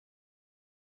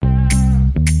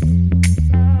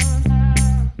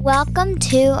Welcome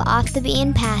to Off the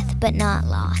Beaten Path, but Not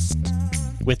Lost.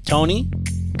 With Tony,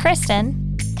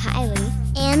 Kristen, Kylie,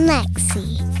 and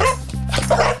Lexi.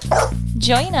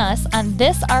 Join us on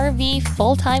this RV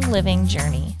full-time living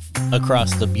journey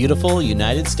across the beautiful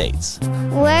United States.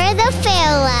 We're the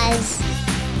Fairlas.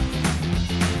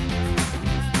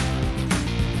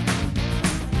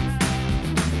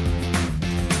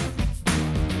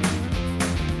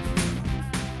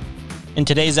 In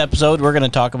today's episode, we're going to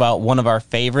talk about one of our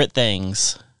favorite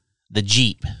things, the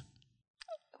Jeep.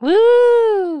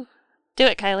 Woo! Do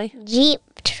it, Kylie. Jeep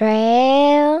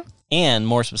Trail. And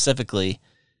more specifically,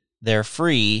 their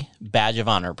free Badge of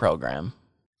Honor program.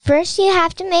 First, you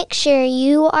have to make sure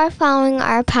you are following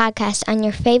our podcast on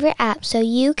your favorite app so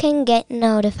you can get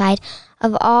notified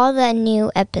of all the new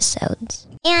episodes.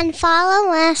 And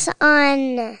follow us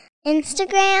on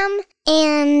Instagram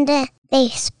and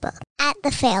Facebook at The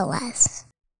Fairlas.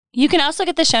 You can also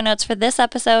get the show notes for this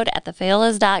episode at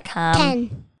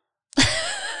thefailas.com.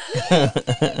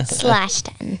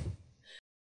 10/10.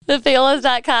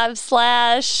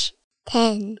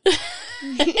 thefailas.com/10.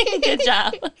 Good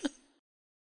job.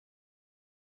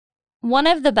 One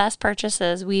of the best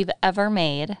purchases we've ever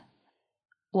made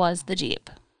was the Jeep.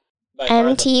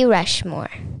 MT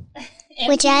Rushmore,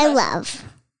 which I love.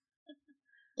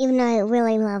 Even though I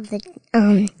really love the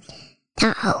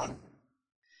Tahoe.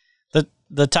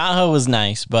 The Tahoe was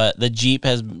nice, but the Jeep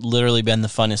has literally been the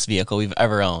funnest vehicle we've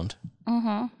ever owned.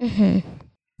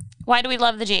 Why do we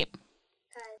love the Jeep?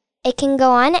 It can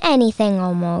go on anything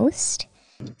almost.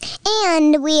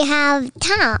 And we have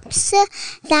tops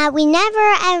that we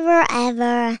never, ever,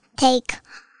 ever take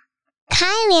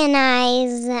Kylie and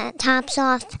I's tops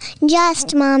off,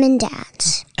 just Mom and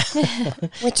Dad's.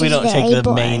 Which We is don't very take the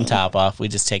boring. main top off. We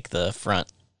just take the front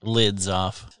lids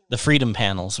off. The Freedom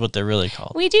panels, what they're really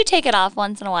called. We do take it off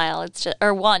once in a while. It's just,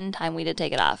 or one time we did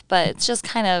take it off, but it's just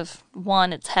kind of,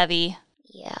 one, it's heavy,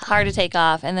 Yeah. hard to take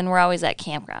off, and then we're always at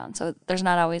campground, so there's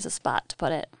not always a spot to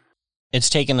put it. It's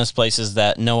taken us places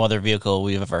that no other vehicle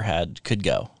we've ever had could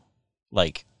go.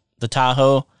 Like, the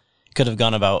Tahoe could have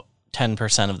gone about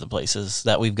 10% of the places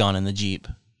that we've gone in the Jeep.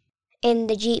 And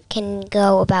the Jeep can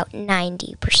go about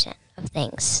 90% of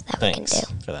things that Thanks we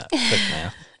can do. for that quick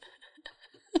math.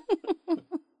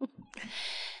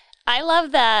 I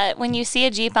love that when you see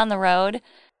a Jeep on the road,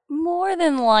 more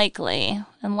than likely,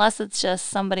 unless it's just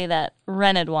somebody that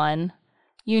rented one,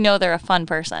 you know they're a fun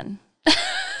person.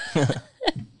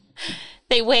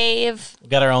 They wave. We've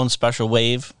got our own special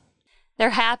wave. They're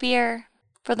happier.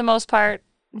 For the most part,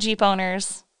 Jeep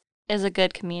owners is a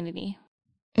good community.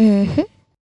 Mm-hmm.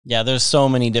 Yeah, there's so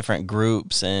many different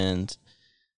groups and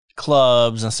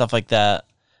clubs and stuff like that.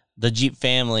 The Jeep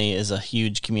family is a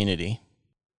huge community.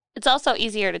 It's also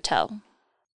easier to tow.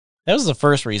 That was the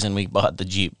first reason we bought the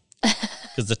Jeep.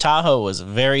 Because the Tahoe was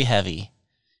very heavy,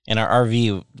 and our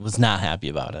RV was not happy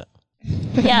about it.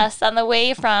 Yes, on the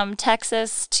way from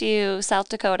Texas to South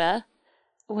Dakota,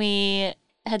 we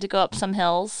had to go up some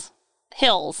hills.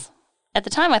 Hills. At the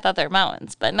time, I thought they were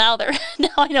mountains, but now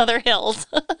I know they're hills.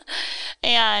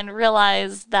 And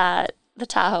realized that the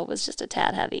Tahoe was just a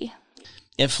tad heavy.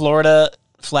 In Florida,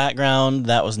 flat ground,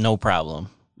 that was no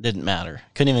problem. Didn't matter.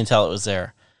 Couldn't even tell it was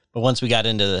there. But once we got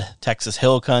into the Texas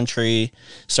hill country,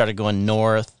 started going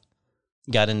north,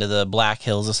 got into the Black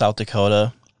Hills of South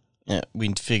Dakota,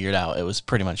 we figured out it was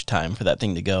pretty much time for that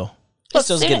thing to go. Plus,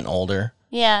 it was getting older.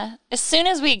 Yeah. As soon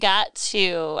as we got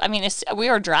to,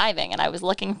 we were driving and I was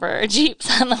looking for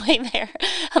Jeeps on the way there,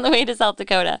 on the way to South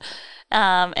Dakota.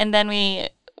 And then we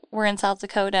were in South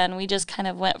Dakota and we just kind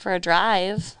of went for a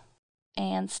drive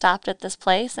and stopped at this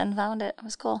place and found it. It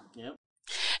was cool. Yep.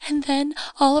 And then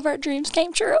all of our dreams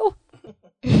came true.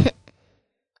 We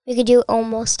could do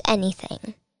almost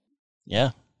anything.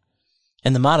 Yeah.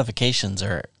 And the modifications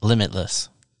are limitless.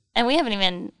 And we haven't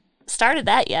even started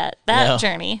that yet, that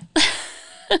journey.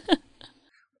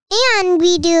 And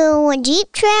we do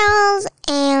Jeep trails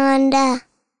and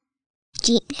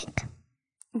Jeepnik.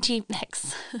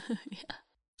 Jeepniks. Yeah.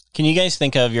 Can you guys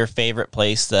think of your favorite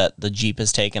place that the Jeep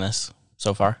has taken us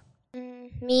so far?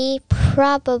 Me,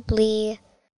 probably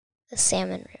the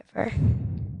Salmon River.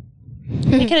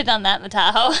 We could have done that in the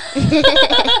Tahoe.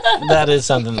 That is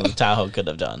something that the Tahoe could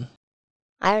have done.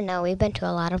 I don't know. We've been to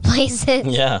a lot of places.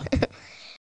 Yeah.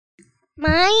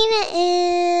 Mine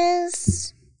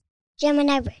is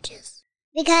Gemini Bridges.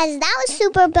 Because that was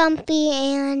super bumpy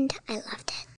and I loved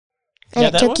it. And Yeah,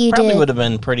 it that took you probably to... would have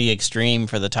been pretty extreme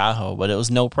for the Tahoe, but it was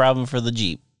no problem for the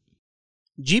Jeep.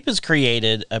 Jeep has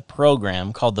created a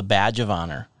program called the Badge of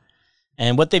Honor.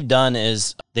 And what they've done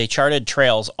is they charted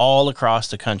trails all across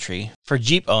the country for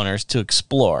Jeep owners to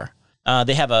explore.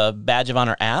 They have a Badge of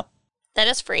Honor app That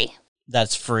is free.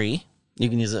 that's free. You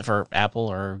can use it for Apple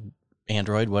or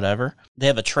Android, whatever. They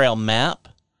have a trail map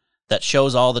that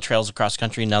shows all the trails across the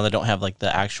country. Now they don't have like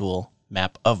the actual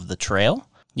map of the trail.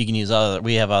 You can use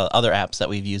we have other apps that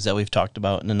we've used that we've talked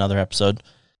about in another episode.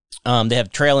 They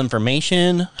have trail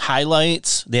information,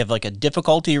 highlights. They have like a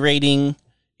difficulty rating,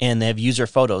 and they have user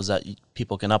photos that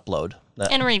people can upload.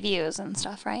 And reviews and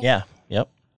stuff, right? Yeah, yep.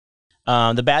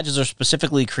 The badges are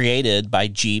specifically created by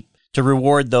Jeep to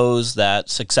reward those that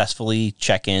successfully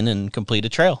check in and complete a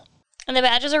trail. And the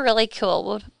badges are really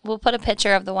cool. We'll put a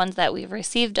picture of the ones that we've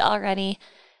received already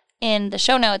in the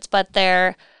show notes, but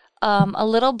they're a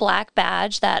little black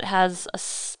badge that has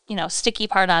a sticky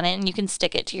part on it, and you can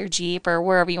stick it to your Jeep or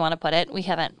wherever you want to put it. We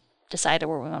haven't decided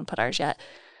where we want to put ours yet.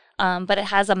 But it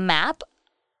has a map,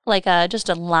 like just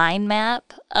a line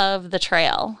map of the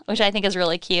trail, which I think is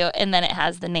really cute. And then it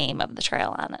has the name of the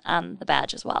trail on the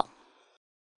badge as well.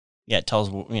 Yeah, it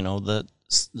tells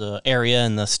the area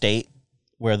and the state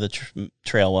where the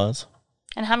trail was.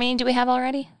 And how many do we have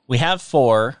already? We have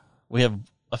 4. We have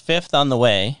a 5th on the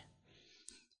way.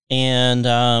 And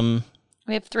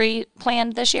We have 3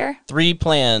 planned this year. 3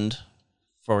 planned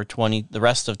for the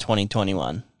rest of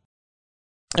 2021.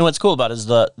 And what's cool about it is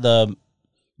the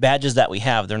badges that we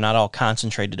have, they're not all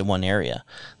concentrated in one area.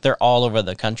 They're all over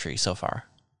the country so far.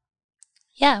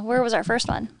 Yeah, where was our first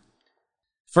one?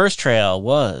 First trail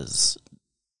was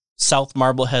South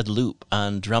Marblehead Loop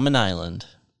on Drummond Island.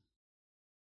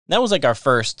 That was like our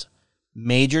first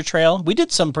major trail. We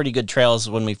did some pretty good trails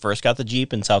when we first got the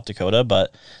Jeep in South Dakota,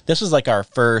 but this was like our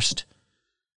first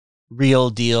real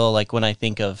deal. Like when I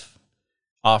think of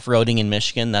off-roading in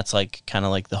Michigan, that's like kind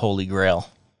of like the holy grail.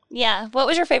 Yeah. What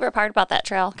was your favorite part about that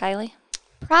trail, Kylie?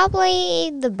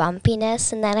 Probably the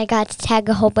bumpiness, and then I got to tag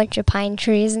a whole bunch of pine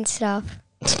trees and stuff.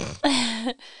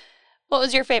 What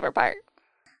was your favorite part?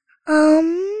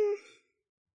 Same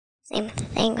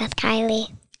thing with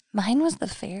Kylie. Mine was the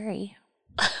ferry.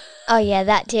 Oh yeah,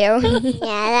 that too. Yeah,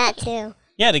 that too.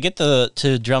 Yeah, to get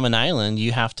to Drummond Island,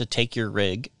 you have to take your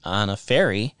rig on a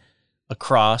ferry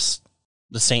across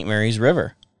the St. Mary's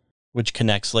River, which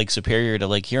connects Lake Superior to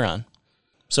Lake Huron.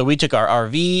 So we took our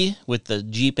RV with the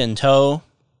Jeep in tow,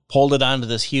 pulled it onto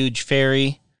this huge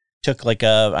ferry, took like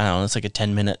it's like a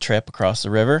 10-minute trip across the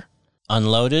river,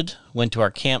 unloaded, went to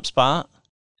our camp spot,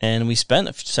 and we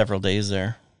spent several days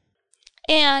there.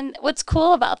 And what's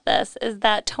cool about this is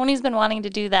that Tony's been wanting to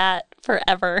do that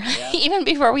forever. Yeah. Even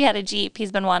before we had a Jeep,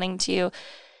 he's been wanting to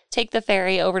take the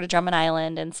ferry over to Drummond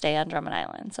Island and stay on Drummond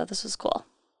Island. So this was cool.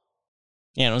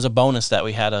 Yeah, and it was a bonus that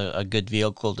we had a good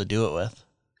vehicle to do it with.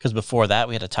 Because before that,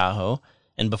 we had a Tahoe.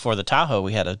 And before the Tahoe,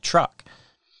 we had a truck.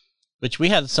 Which we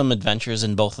had some adventures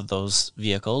in both of those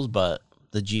vehicles, but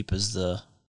the Jeep was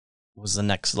the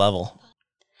next level.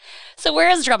 So where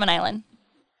is Drummond Island?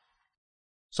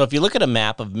 So if you look at a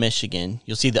map of Michigan,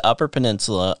 you'll see the Upper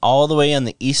Peninsula. All the way on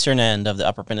the eastern end of the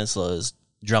Upper Peninsula is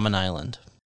Drummond Island.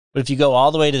 But if you go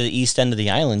all the way to the east end of the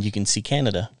island, you can see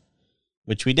Canada,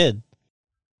 which we did.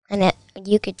 And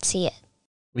you could see it.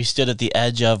 We stood at the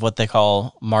edge of what they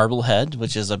call Marblehead,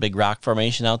 which is a big rock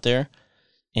formation out there,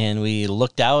 and we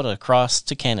looked out across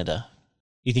to Canada.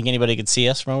 You think anybody could see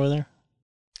us from over there?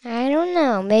 I don't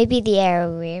know. Maybe the area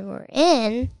we were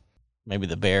in. Maybe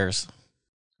the bears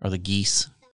or the geese.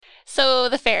 So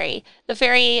the ferry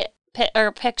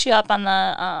picks you up on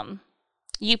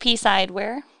the UP side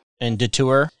where? And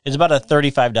Detour. It's about a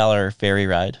 $35 ferry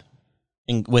ride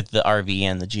with the RV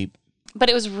and the Jeep. But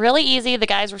it was really easy. The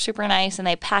guys were super nice, and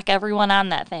they pack everyone on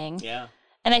that thing. Yeah.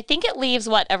 And I think it leaves,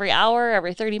 every hour,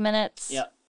 every 30 minutes? Yeah.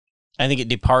 I think it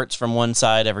departs from one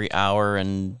side every hour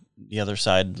and the other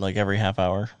side like every half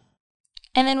hour.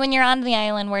 And then when you're on the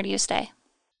island, where do you stay?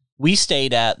 We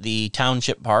stayed at the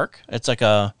Township Park. It's like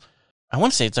I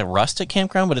want to say it's a rustic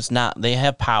campground, but it's not. They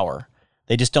have power.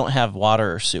 They just don't have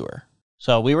water or sewer.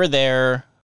 So we were there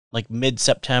like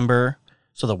mid-September.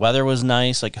 So the weather was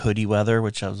nice, like hoodie weather,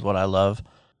 which is what I love.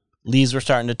 Leaves were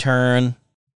starting to turn.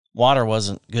 Water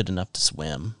wasn't good enough to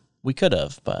swim. We could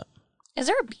have, but... Is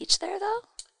there a beach there, though?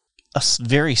 A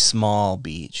very small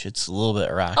beach. It's a little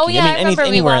bit rocky. Oh, yeah, I remember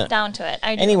we walked down to it.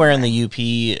 Anywhere in the UP,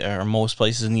 or most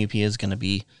places in the UP, is going to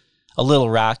be a little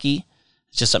rocky.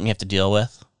 It's just something you have to deal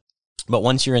with. But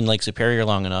once you're in Lake Superior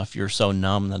long enough, you're so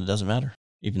numb that it doesn't matter,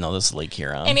 even though this is Lake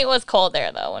Huron. And it was cold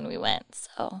there, though, when we went,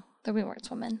 so we weren't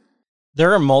swimming.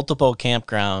 There are multiple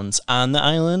campgrounds on the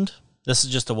island. This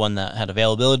is just the one that had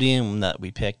availability and that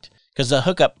we picked. Because the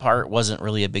hookup part wasn't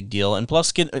really a big deal. And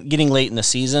plus, getting late in the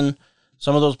season,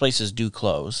 some of those places do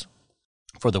close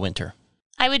for the winter.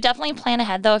 I would definitely plan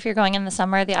ahead, though. If you're going in the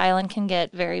summer, the island can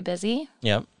get very busy.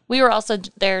 Yep. We were also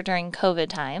there during COVID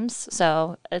times,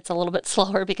 so it's a little bit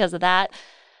slower because of that.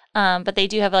 But they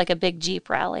do have like a big Jeep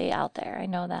rally out there. I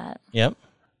know that. Yep.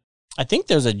 I think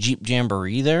there's a Jeep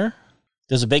Jamboree there.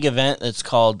 There's a big event that's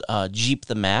called Jeep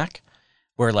the Mac,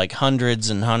 where like hundreds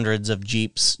and hundreds of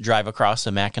Jeeps drive across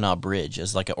the Mackinac Bridge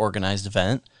as like an organized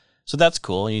event. So that's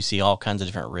cool. You see all kinds of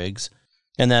different rigs.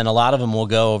 And then a lot of them will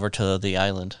go over to the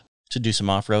island to do some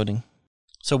off-roading.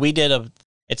 So we did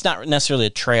it's not necessarily a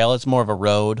trail, it's more of a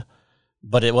road,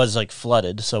 but it was like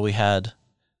flooded. So we had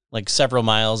like several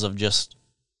miles of just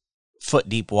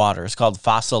foot-deep water. It's called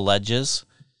Fossil Ledges.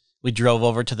 We drove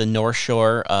over to the north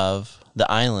shore of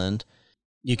the island.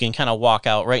 You can kind of walk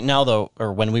out. Right now, though,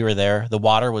 or when we were there, the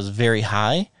water was very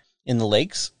high in the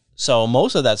lakes. So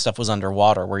most of that stuff was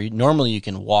underwater, where normally you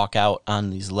can walk out on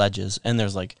these ledges, and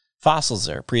there's like fossils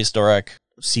there, prehistoric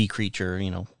sea creature,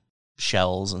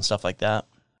 shells and stuff like that.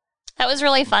 That was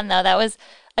really fun, though. That was,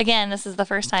 again, this is the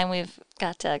first time we've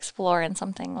got to explore in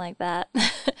something like that.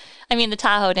 I mean, the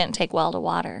Tahoe didn't take well to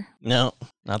water. No,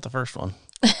 not the first one.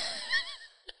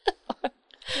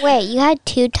 Wait, you had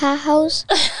 2 Tahoes?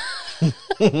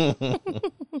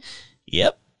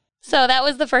 Yep. So that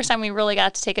was the first time we really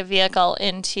got to take a vehicle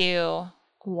into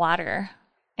water.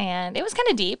 And it was kind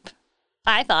of deep,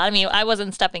 I thought. I mean, I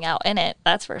wasn't stepping out in it,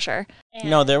 that's for sure.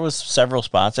 No, there was several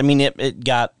spots. I mean, it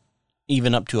got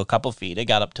even up to a couple feet. It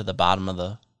got up to the bottom of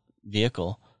the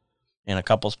vehicle in a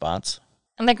couple spots.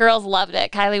 And the girls loved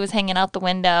it. Kylie was hanging out the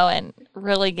window and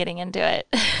really getting into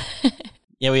it.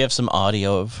 Yeah, we have some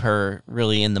audio of her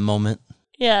really in the moment.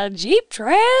 Yeah, Jeep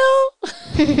Trail.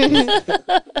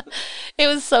 It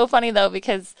was so funny, though,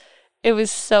 because it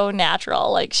was so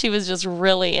natural. Like, she was just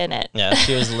really in it. Yeah,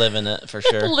 she was living it for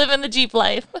sure. Living the Jeep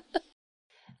life.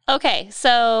 Okay,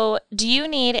 so do you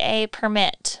need a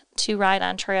permit to ride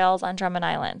on trails on Drummond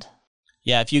Island?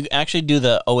 Yeah, if you actually do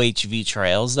the OHV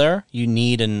trails there, you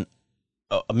need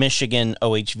a Michigan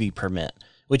OHV permit,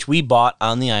 which we bought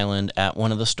on the island at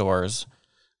one of the stores.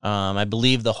 I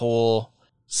believe the whole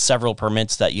several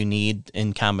permits that you need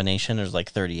in combination is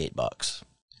like $38.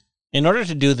 In order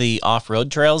to do the off-road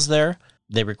trails there,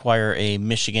 they require a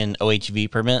Michigan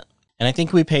OHV permit. And I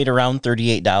think we paid around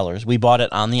 $38. We bought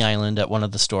it on the island at one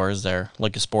of the stores there,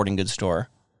 like a sporting goods store.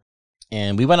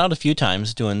 And we went out a few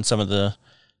times doing some of the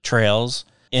trails.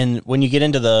 And when you get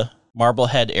into the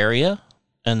Marblehead area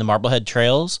and the Marblehead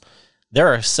trails, there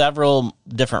are several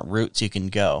different routes you can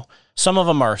go. Some of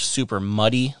them are super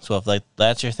muddy, so if like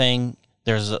that's your thing,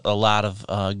 there's a lot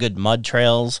of good mud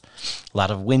trails, a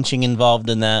lot of winching involved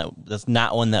in that. That's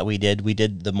not one that we did. We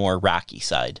did the more rocky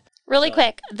side. Really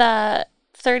quick, the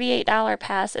 $38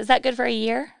 pass, is that good for a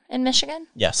year in Michigan?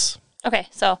 Yes. Okay,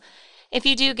 so if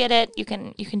you do get it, you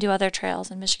can do other trails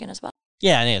in Michigan as well.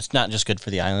 Yeah, and it's not just good for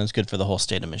the island, it's good for the whole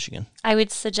state of Michigan. I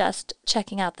would suggest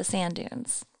checking out the sand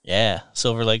dunes. Yeah,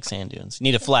 Silver Lake sand dunes. You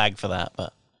need a flag for that,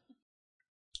 but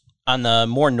on the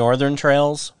more northern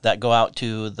trails that go out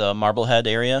to the Marblehead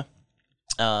area,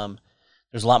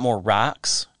 there's a lot more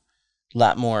rocks, a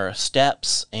lot more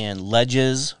steps and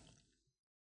ledges,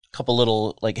 a couple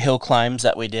little like hill climbs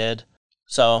that we did.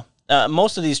 So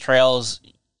most of these trails,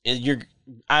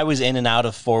 I was in and out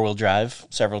of 4-wheel drive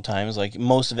several times. Like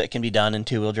most of it can be done in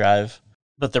 2-wheel drive,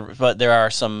 but there are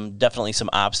definitely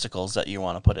some obstacles that you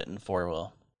want to put it in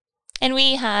 4-wheel. And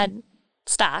we had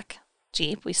stock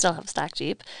Jeep. We still have stock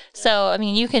Jeep. So, I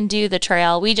mean, you can do the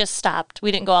trail. We just stopped. We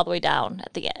didn't go all the way down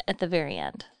at the very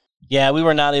end. Yeah, we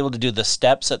were not able to do the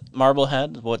steps at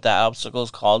Marblehead, what that obstacle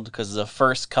is called, because the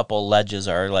first couple ledges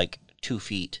are like 2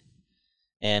 feet.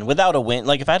 And without a winch,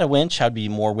 like if I had a winch, I'd be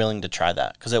more willing to try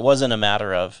that, because it wasn't a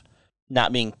matter of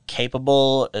not being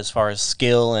capable as far as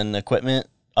skill and equipment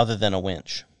other than a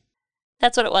winch.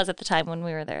 That's what it was at the time when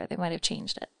we were there. They might have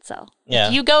changed it. So yeah.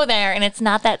 If you go there and it's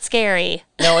not that scary.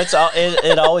 No,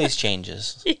 it always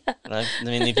changes. Yeah. I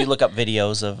mean, if you look up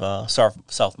videos of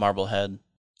South Marblehead,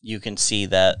 you can see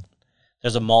that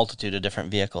there's a multitude of different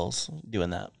vehicles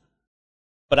doing that.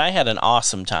 But I had an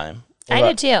awesome time. I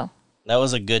did too. That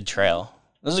was a good trail.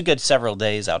 It was a good several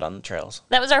days out on the trails.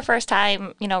 That was our first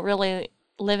time, really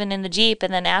living in the Jeep,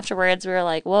 and then afterwards we were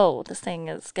like, whoa, this thing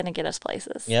is going to get us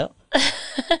places. Yep.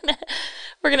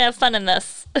 We're going to have fun in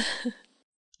this.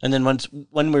 And then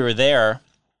when we were there,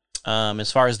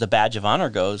 as far as the badge of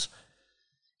honor goes,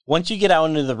 once you get out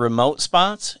into the remote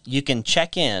spots, you can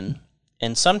check in,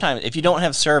 and sometimes if you don't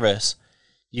have service,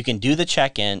 you can do the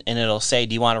check-in, and it'll say,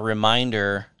 do you want a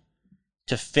reminder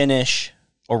to finish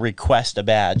or request a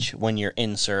badge when you're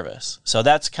in service? So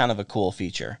that's kind of a cool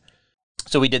feature.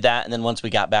 So we did that, and then once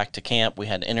we got back to camp, we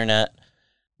had internet,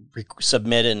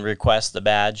 submit and request the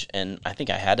badge, and I think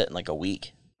I had it in like a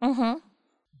week. Mm-hmm.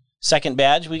 Second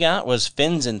badge we got was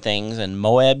Fins and Things in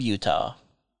Moab, Utah.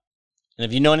 And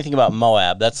if you know anything about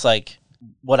Moab, that's like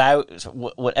what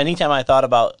anytime I thought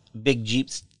about big Jeep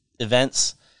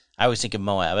events, I always think of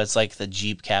Moab. It's like the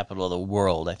Jeep capital of the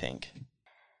world, I think.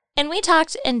 And we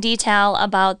talked in detail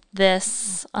about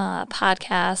this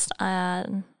podcast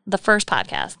on the first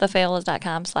podcast,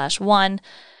 thefailas.com/1,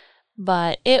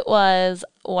 but it was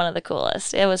one of the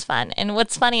coolest. It was fun. And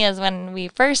what's funny is when we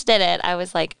first did it, I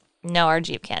was like, no, our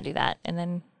Jeep can't do that.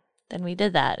 And then we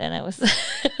did that, and it was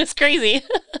it was crazy.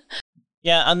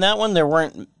 Yeah, on that one, there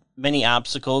weren't many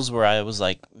obstacles where I was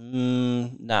like,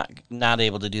 not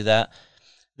able to do that.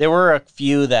 There were a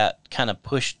few that kind of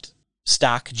pushed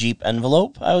stock Jeep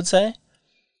envelope, I would say,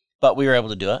 but we were able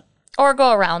to do it. Or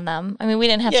go around them. I mean, we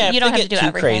didn't have to. You don't have to do everything.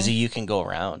 If they get too crazy, you can go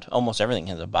around. Almost everything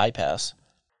has a bypass.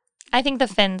 I think the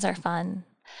fins are fun.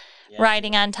 Yeah.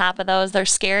 Riding on top of those, they're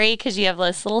scary because you have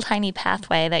this little tiny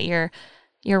pathway that you're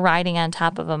riding on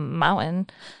top of a mountain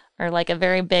or like a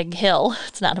very big hill.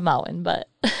 It's not a mountain, but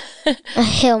a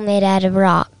hill made out of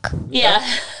rock. Yeah,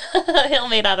 a hill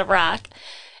made out of rock,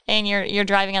 and you're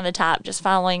driving on the top, just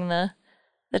following the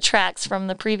tracks from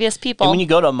the previous people. And when you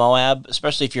go to Moab,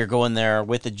 especially if you're going there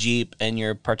with a Jeep and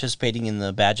you're participating in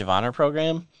the Badge of Honor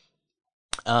program,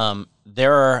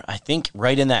 there are, I think,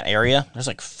 right in that area, there's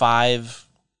like 5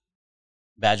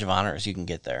 Badge of Honors you can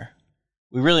get there.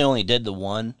 We really only did the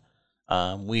one.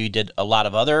 We did a lot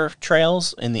of other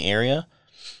trails in the area.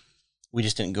 We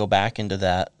just didn't go back into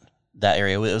that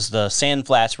area. It was the Sand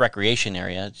Flats Recreation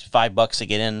Area. It's $5 to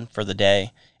get in for the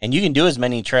day. And you can do as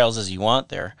many trails as you want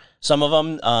there. Some of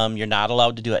them you're not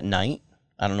allowed to do at night.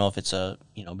 I don't know if it's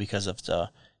because it's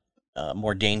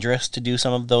more dangerous to do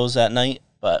some of those at night.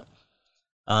 But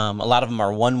a lot of them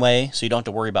are one way, so you don't have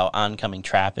to worry about oncoming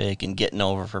traffic and getting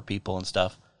over for people and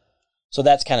stuff. So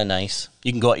that's kind of nice.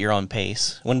 You can go at your own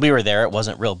pace. When we were there, it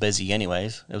wasn't real busy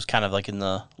anyways. It was kind of like in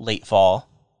the late fall.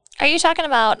 Are you talking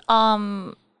about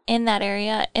in that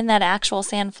area, in that actual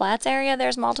Sand Flats area,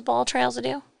 there's multiple trails to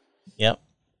do? Yep.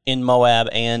 In Moab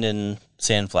and in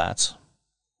Sand Flats.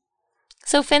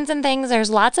 So Fins and Things,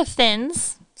 there's lots of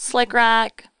fins, slick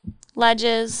rock,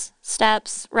 ledges,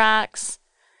 steps, rocks,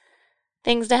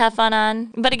 things to have fun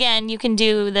on. But again, you can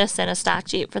do this in a stock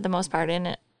Jeep for the most part.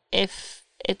 And if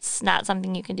it's not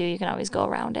something you can do, you can always go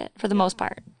around it for the most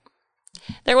part.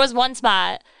 There was one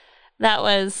spot that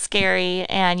was scary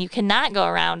and you cannot go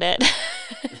around it.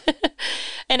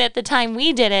 And at the time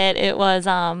we did it, it was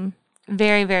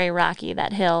very, very rocky,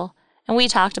 that hill. And we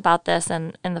talked about this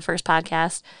in the first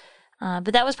podcast.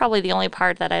 But that was probably the only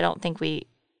part that I don't think we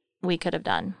could have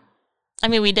done. I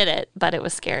mean, we did it, but it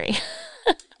was scary.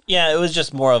 Yeah, it was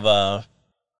just more of a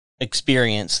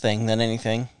experience thing than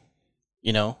anything.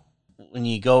 You know, when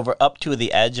you go up to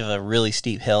the edge of a really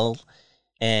steep hill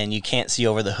and you can't see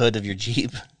over the hood of your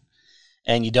Jeep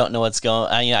and you don't know what's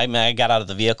going on. I got out of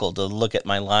the vehicle to look at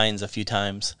my lines a few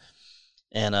times.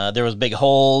 And there was big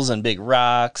holes and big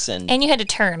rocks. And you had to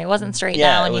turn. It wasn't straight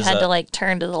down. You had to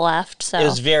turn to the left. So it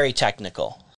was very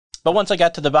technical. But once I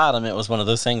got to the bottom, it was one of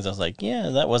those things I was like, yeah,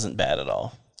 that wasn't bad at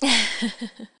all.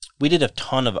 We did a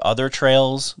ton of other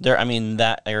trails there. I mean,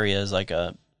 that area is like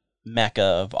a mecca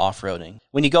of off-roading.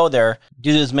 When you go there,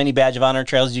 do as many Badge of Honor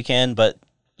trails as you can, but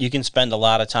you can spend a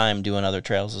lot of time doing other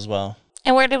trails as well.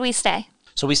 And where did we stay?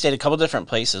 So we stayed a couple different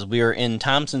places. We were in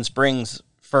Thompson Springs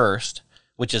first,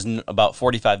 which is about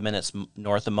 45 minutes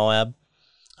north of Moab.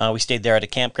 We stayed there at a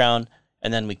campground,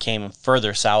 and then we came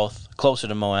further south, closer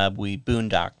to Moab. We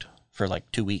boondocked for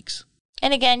like 2 weeks.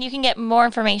 And again, you can get more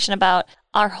information about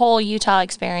our whole Utah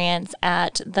experience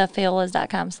at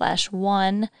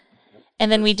thefailas.com/1.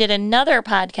 And then we did another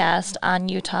podcast on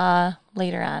Utah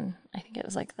later on. I think it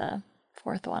was like the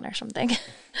 4th one or something.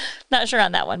 Not sure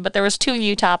on that one, but there was 2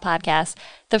 Utah podcasts.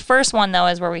 The first one, though,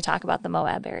 is where we talk about the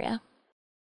Moab area.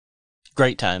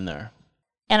 Great time there.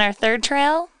 And our third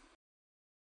trail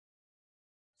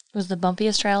was the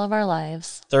bumpiest trail of our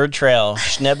lives. Third trail,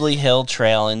 Schnebly Hill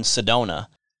Trail in Sedona.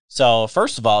 So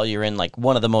first of all, you're in like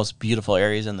one of the most beautiful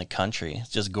areas in the country. It's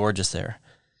just gorgeous there.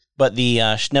 But the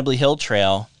Schnebly Hill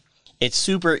Trail, it's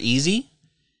super easy.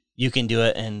 You can do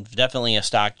it in definitely a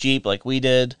stock Jeep like we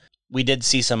did. We did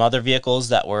see some other vehicles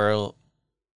that were a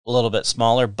little bit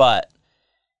smaller, but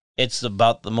it's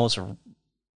about the most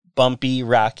bumpy,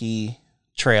 rocky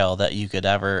trail that you could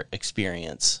ever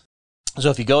experience. So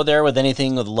if you go there with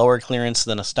anything with lower clearance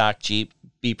than a stock Jeep,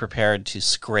 be prepared to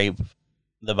scrape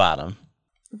the bottom.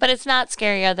 But it's not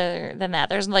scary other than that.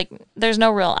 There's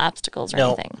no real obstacles or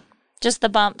anything. Just the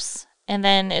bumps, and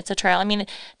then it's a trail. I mean,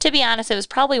 to be honest, it was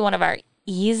probably one of our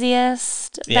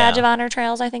easiest Badge of Honor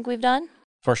trails I think we've done.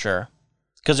 For sure.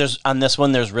 Because on this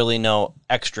one, there's really no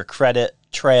extra credit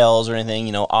trails or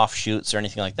anything, offshoots or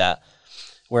anything like that.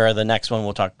 Where the next one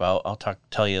we'll talk about,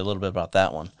 tell you a little bit about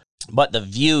that one. But the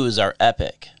views are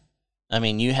epic. I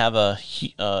mean, you have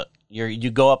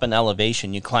you go up an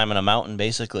elevation, you climb on a mountain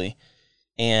basically,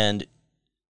 and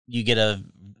you get a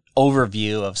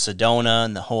overview of Sedona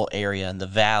and the whole area and the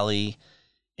valley.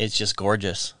 It's just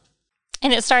gorgeous.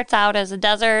 And it starts out as a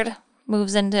desert,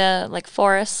 moves into like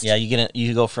forest. Yeah,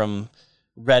 you go from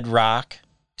red rock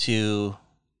to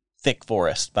thick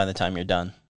forest by the time you're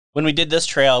done. When we did this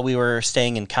trail, we were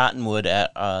staying in Cottonwood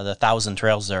at the 1,000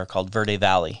 trails there called Verde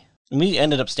Valley. And we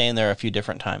ended up staying there a few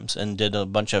different times and did a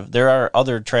bunch of... There are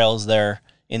other trails there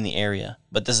in the area,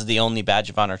 but this is the only Badge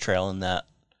of Honor trail in that.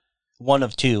 One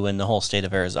of two in the whole state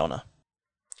of Arizona.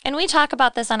 And we talk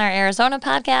about this on our Arizona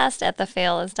podcast at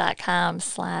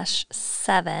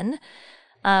thefailas.com/7.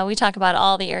 We talk about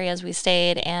all the areas we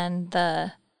stayed and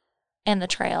the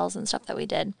trails and stuff that we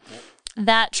did. Yep.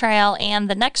 That trail and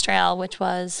the next trail, which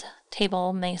was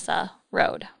Table Mesa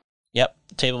Road. Yep,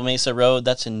 Table Mesa Road,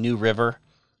 that's in New River.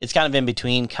 It's kind of in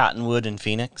between Cottonwood and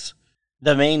Phoenix.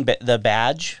 The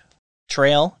Badge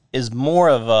Trail is more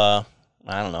of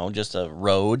just a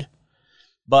road.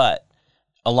 But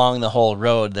along the whole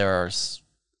road, there are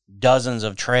dozens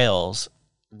of trails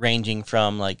ranging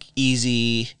from like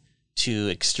easy to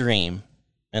extreme.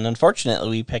 And unfortunately,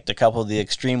 we picked a couple of the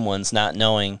extreme ones not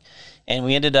knowing, and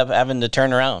we ended up having to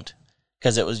turn around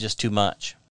because it was just too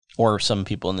much. Or some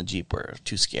people in the Jeep were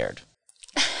too scared.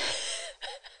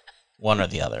 One or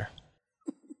the other.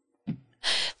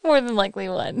 More than likely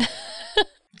one.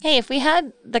 Hey, if we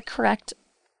had the correct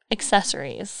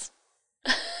accessories,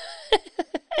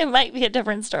 it might be a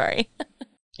different story.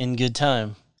 In good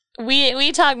time.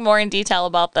 We talk more in detail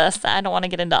about this. I don't want to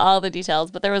get into all the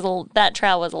details, but that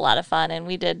trail was a lot of fun, and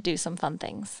we did do some fun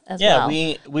things as well.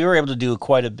 Yeah, we were able to do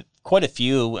quite a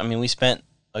few. I mean, we spent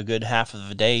a good half of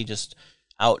the day just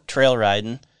out trail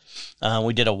riding.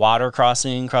 We did a water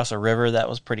crossing across a river. That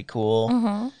was pretty cool.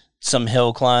 Mm-hmm. Some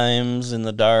hill climbs in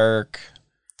the dark.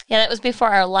 Yeah, that was before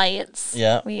our lights.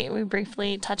 Yeah. We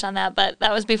briefly touched on that, but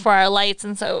that was before our lights,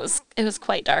 and so it was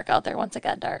quite dark out there once it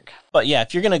got dark. But yeah,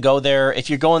 if you're going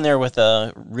there with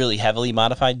a really heavily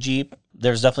modified Jeep,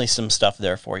 there's definitely some stuff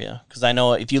there for you. Because I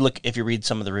know if you read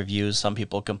some of the reviews, some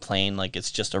people complain like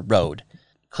it's just a road.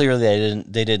 Clearly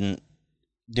they didn't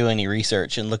do any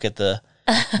research and look at the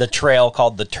trail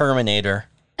called the Terminator.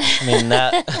 I mean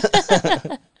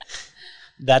that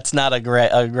that's not a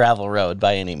gravel road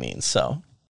by any means. So.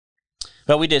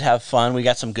 But we did have fun. We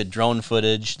got some good drone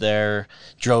footage there.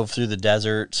 Drove through the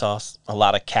desert, saw a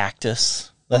lot of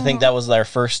cactus. I think that was our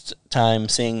first time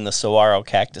seeing the saguaro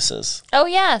cactuses. Oh,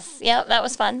 yes. Yep, that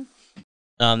was fun.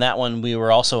 On that one, we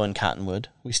were also in Cottonwood.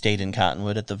 We stayed in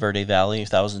Cottonwood at the Verde Valley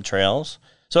 1,000 Trails.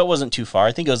 So it wasn't too far.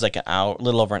 I think it was like a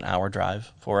little over an hour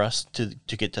drive for us to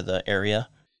get to the area.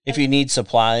 If you need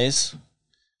supplies,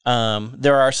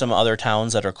 there are some other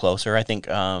towns that are closer. I think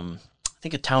a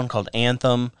town called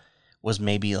Anthem was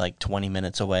maybe like 20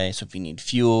 minutes away. So if you need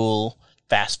fuel,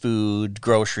 fast food,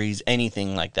 groceries,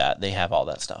 anything like that, they have all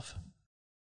that stuff.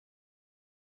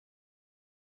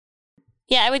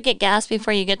 Yeah, I would get gas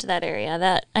before you get to that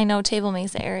area. I know Table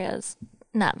Mesa area is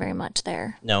not very much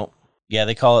there. No. Yeah,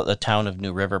 they call it the town of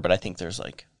New River, but I think there's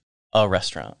like a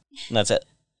restaurant. And that's it.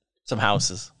 Some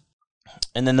houses.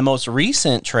 And then the most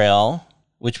recent trail,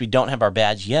 which we don't have our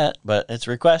badge yet, but it's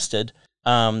requested,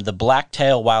 the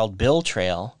Blacktail Wild Bill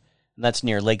Trail. And that's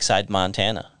near Lakeside,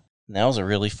 Montana. And that was a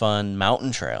really fun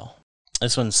mountain trail.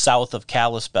 This one's south of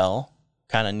Kalispell,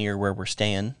 kind of near where we're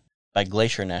staying, by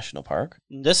Glacier National Park.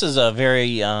 This is a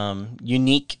very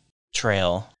unique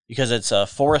trail because it's a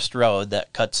forest road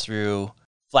that cuts through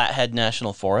Flathead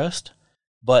National Forest.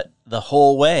 But the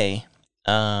whole way,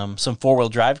 some four-wheel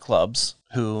drive clubs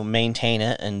who maintain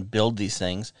it and build these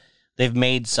things, they've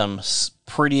made some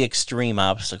pretty extreme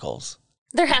obstacles.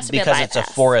 There has to be a bypass. Because it's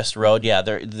a forest road, yeah.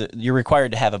 You're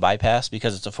required to have a bypass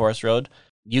because it's a forest road.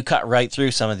 You cut right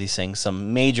through some of these things.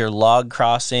 Some major log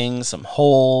crossings, some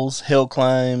holes, hill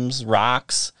climbs,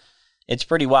 rocks. It's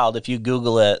pretty wild. If you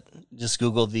Google it, just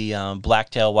Google the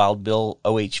Blacktail Wild Bill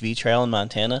OHV Trail in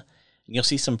Montana. You'll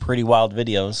see some pretty wild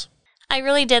videos. I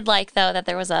really did like, though, that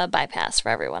there was a bypass for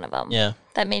every one of them. Yeah.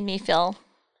 That made me feel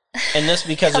and this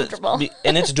because comfortable.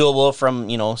 It's doable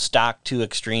from, stock to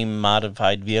extreme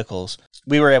modified vehicles.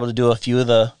 We were able to do a few of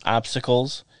the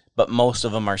obstacles, but most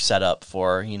of them are set up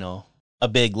for, a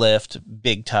big lift,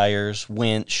 big tires,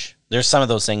 winch. There's some of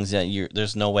those things that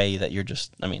there's no way that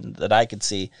that I could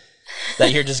see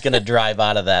that you're just going to drive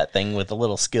out of that thing with a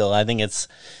little skill. I think it's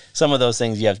some of those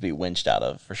things you have to be winched out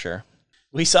of for sure.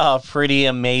 We saw a pretty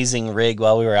amazing rig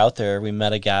while we were out there. We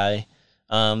met a guy.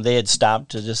 They had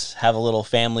stopped to just have a little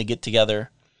family get together.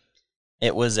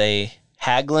 It was a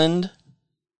Hagland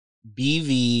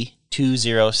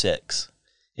BV206.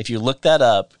 If you look that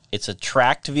up, it's a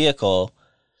tracked vehicle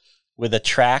with a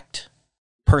tracked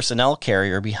personnel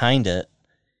carrier behind it,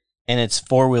 and it's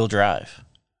four-wheel drive.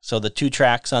 So the 2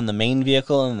 tracks on the main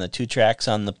vehicle and the 2 tracks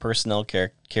on the personnel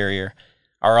carrier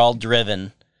are all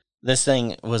driven. This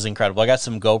thing was incredible. I got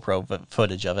some GoPro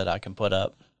footage of it I can put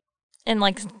up. In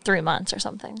like 3 months or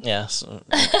something. Yeah, so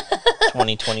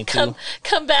 2022.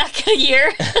 Come back in a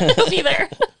year. It'll be there.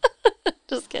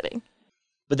 Just kidding.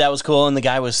 But that was cool, and the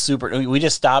guy was super. We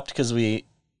just stopped because we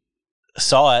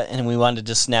saw it, and we wanted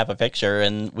to just snap a picture,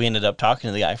 and we ended up talking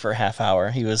to the guy for a half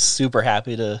hour. He was super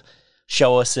happy to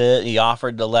show us it. He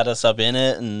offered to let us up in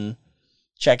it and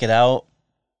check it out.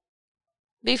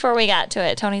 Before we got to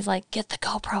it, Tony's like, get the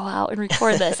GoPro out and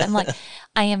record this. I'm like,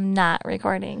 I am not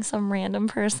recording some random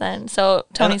person. So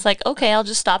Tony's like, okay, I'll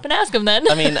just stop and ask him then.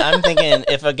 I mean, I'm thinking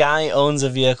if a guy owns a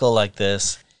vehicle like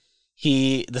this,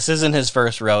 this isn't his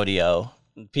first rodeo.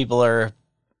 People are,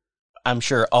 I'm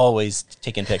sure, always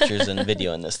taking pictures and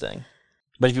videoing this thing.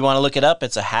 But if you want to look it up,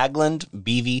 it's a Hagland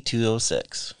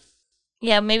BV206.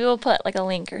 Yeah, maybe we'll put like a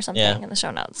link or something in the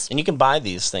show notes. And you can buy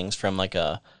these things from like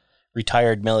a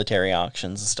retired military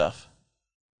auctions and stuff.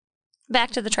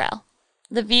 Back to the trail.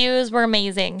 The views were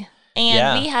amazing.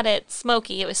 And we had it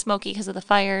smoky. It was smoky because of the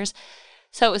fires.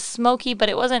 So it was smoky, but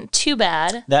it wasn't too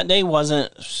bad. That day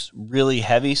wasn't really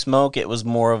heavy smoke. It was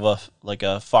more of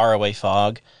a faraway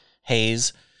fog,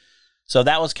 haze. So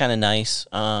that was kind of nice.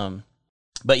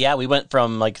 But yeah, we went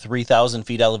from like 3,000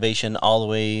 feet elevation all the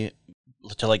way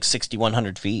to like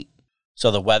 6,100 feet. So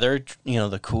the weather, it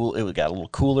got a little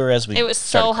cooler as we It was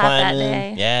started so hot climbing. that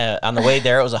day. Yeah, on the way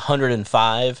there it was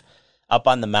 105. Up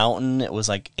on the mountain it was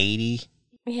like 80.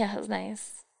 Yeah, it was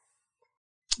nice.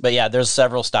 But yeah, there's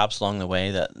several stops along the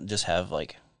way that just have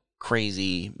like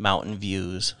crazy mountain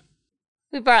views.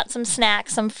 We brought some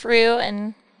snacks, some fruit,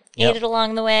 and ate it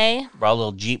along the way. Brought a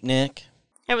little jeepnik.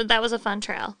 That was a fun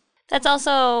trail. That's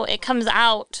also, it comes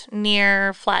out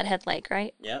near Flathead Lake,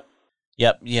 right? Yep.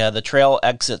 Yeah, the trail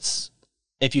exits.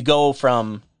 If you go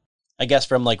from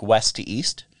like west to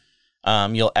east,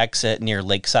 you'll exit near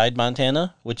Lakeside,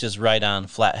 Montana, which is right on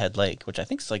Flathead Lake, which I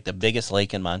think is like the biggest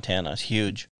lake in Montana. It's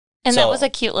huge. And that was a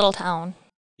cute little town.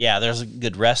 Yeah, there's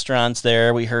good restaurants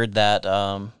there. We heard that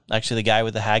actually the guy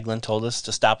with the Hagland told us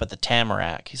to stop at the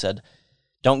Tamarack. He said,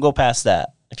 don't go past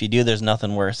that. If you do, there's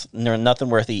nothing worth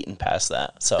eating past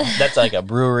that. So that's like a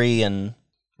brewery and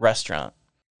restaurant.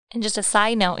 And just a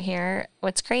side note here,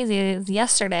 what's crazy is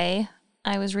yesterday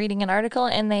I was reading an article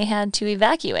and they had to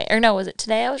evacuate. Or no, was it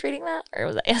today I was reading that? Or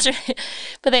was it yesterday?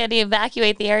 But they had to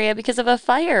evacuate the area because of a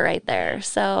fire right there.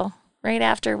 So right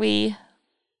after we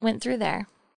went through there.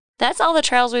 That's all the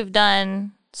trails we've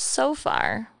done so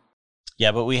far.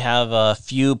 Yeah, but we have a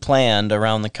few planned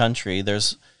around the country.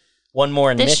 There's one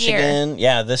more in Michigan.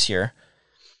 Yeah, this year.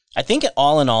 I think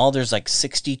all in all, there's like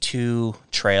 62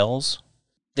 trails.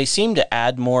 They seem to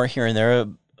add more here and there.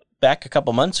 Back a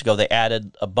couple months ago, they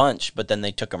added a bunch, but then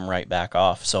they took them right back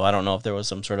off. So I don't know if there was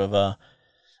some sort of a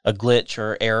glitch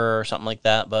or error or something like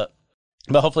that. But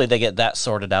hopefully they get that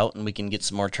sorted out and we can get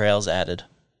some more trails added.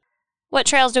 What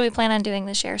trails do we plan on doing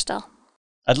this year still?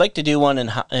 I'd like to do one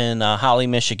in Holly,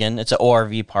 Michigan. It's an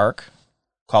ORV park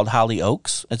called Holly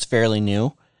Oaks. It's fairly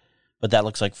new, but that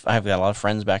looks like I've got a lot of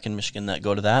friends back in Michigan that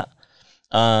go to that.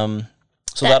 So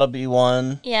that'll be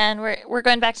one. Yeah, and we're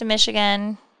going back to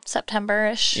Michigan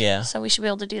September-ish. Yeah. So we should be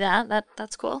able to do that.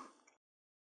 That's cool.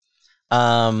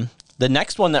 The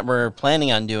next one that we're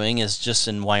planning on doing is just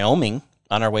in Wyoming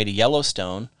on our way to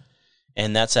Yellowstone,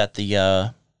 and that's at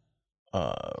the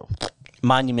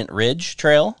Monument Ridge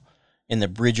Trail in the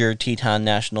Bridger Teton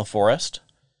National Forest.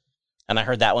 And I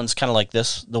heard that one's kind of like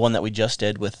the one that we just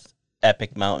did with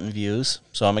epic mountain views.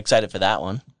 So I'm excited for that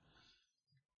one.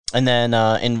 And then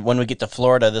when we get to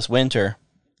Florida this winter,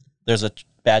 there's a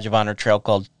badge of honor trail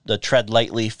called the Tread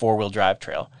Lightly 4-wheel drive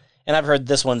trail. And I've heard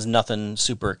this one's nothing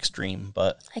super extreme,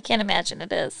 but I can't imagine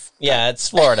it is. Yeah, it's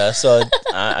Florida, so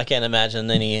I can't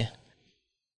imagine any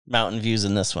mountain views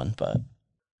in this one, but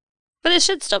it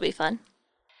should still be fun.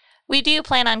 We do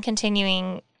plan on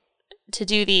continuing to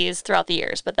do these throughout the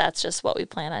years, but that's just what we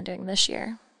plan on doing this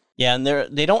year. Yeah, and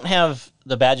they don't have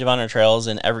the badge of honor trails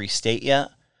in every state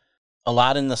yet. A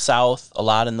lot in the South, a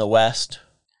lot in the West.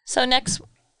 So next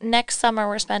summer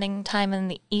we're spending time in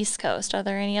the East Coast. Are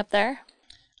there any up there?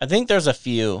 I think there's a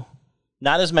few.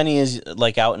 Not as many as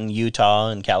like out in Utah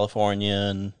and California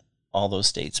and all those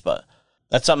states, but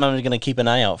that's something I'm going to keep an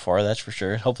eye out for, that's for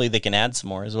sure. Hopefully they can add some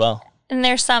more as well. And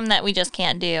there's some that we just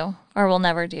can't do or will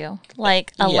never do,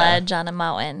 like a ledge on a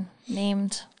mountain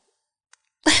named.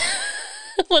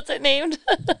 What's it named?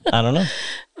 I don't know.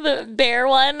 The bear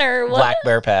one or what? Black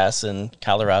Bear Pass in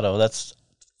Colorado. That's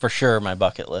for sure my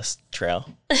bucket list trail.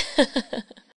 A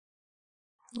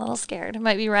little scared. I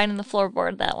might be riding the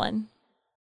floorboard, that one.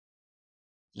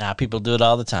 Nah, people do it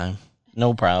all the time.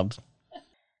 No problems.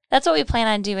 That's what we plan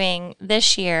on doing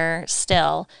this year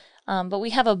still. But we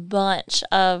have a bunch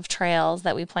of trails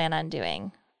that we plan on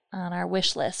doing on our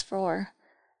wish list for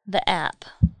the app.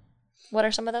 What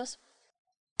are some of those?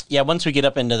 Yeah, once we get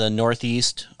up into the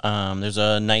Northeast, there's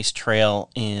a nice trail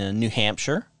in New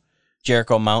Hampshire,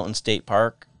 Jericho Mountain State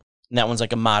Park. And that one's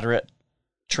like a moderate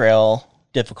trail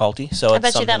difficulty. So I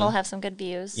bet you that'll have some good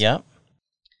views. Yeah.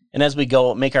 And as we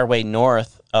make our way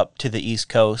north up to the East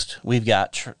Coast, we've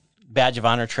got Badge of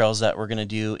Honor trails that we're going to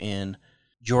do in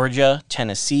Georgia,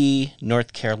 Tennessee,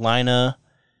 North Carolina,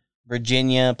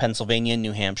 Virginia, Pennsylvania,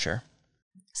 New Hampshire.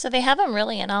 So they have them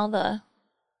really in a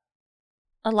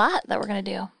lot that we're going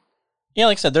to do. Yeah,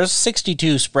 like I said, there's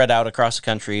 62 spread out across the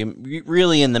country.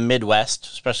 Really in the Midwest,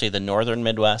 especially the northern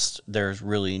Midwest, there's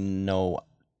really no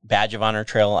Badge of Honor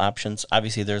trail options.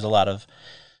 Obviously, there's a lot of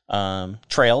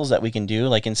trails that we can do.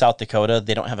 Like in South Dakota,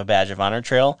 they don't have a Badge of Honor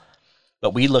trail,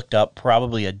 but we looked up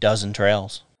probably a dozen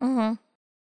trails. Mm-hmm.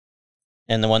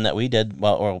 And the one that we did,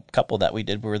 or a couple that we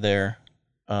did, were there.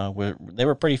 They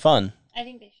were pretty fun. I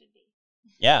think they should be.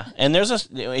 Yeah, and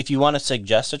if you want to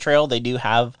suggest a trail, they do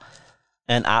have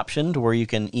an option to where you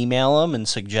can email them and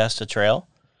suggest a trail.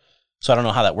 So I don't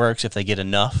know how that works, if they get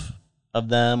enough of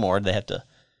them or they have to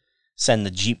send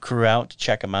the Jeep crew out to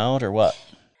check them out or what.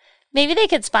 Maybe they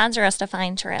could sponsor us to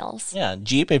find trails. Yeah,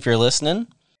 Jeep, if you're listening.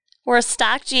 We're a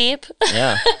stock Jeep.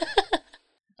 Yeah.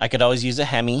 I could always use a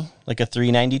Hemi, like a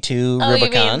 392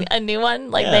 Rubicon. You mean a new one?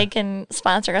 Like they can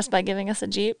sponsor us by giving us a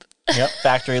Jeep? Yep,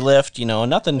 factory lift,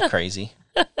 nothing crazy.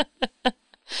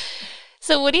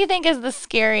 So what do you think is the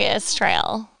scariest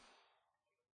trail?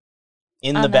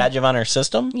 In the Badge of Honor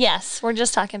system? Yes, we're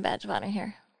just talking Badge of Honor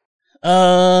here.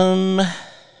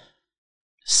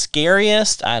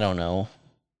 Scariest? I don't know.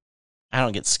 I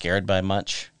don't get scared by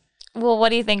much. Well, what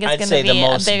do you think is going to be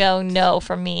a big no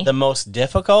from me? The most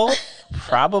difficult?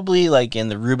 Probably like in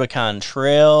the Rubicon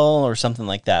Trail or something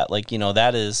like that. Like,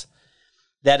 that is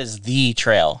the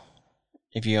trail.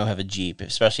 If you don't have a Jeep,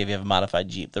 especially if you have a modified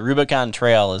Jeep. The Rubicon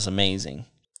Trail is amazing.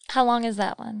 How long is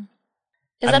that one?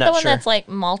 Is that the one that's like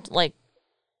multiple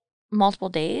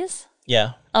days?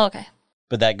 Yeah. Oh, okay.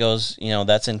 But that goes,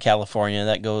 that's in California.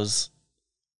 That goes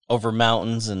over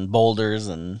mountains and boulders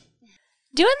and...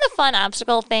 Doing the fun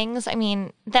obstacle things, I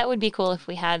mean, that would be cool if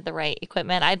we had the right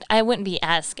equipment. I wouldn't be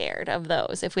as scared of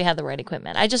those if we had the right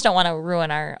equipment. I just don't want to ruin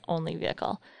our only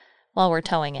vehicle while we're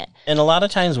towing it. And a lot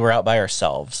of times we're out by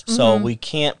ourselves, so we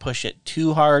can't push it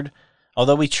too hard,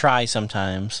 although we try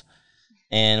sometimes,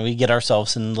 and we get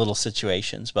ourselves in little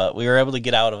situations, but we were able to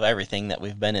get out of everything that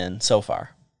we've been in so far.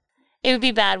 It would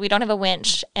be bad. We don't have a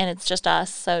winch, and it's just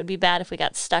us, so it would be bad if we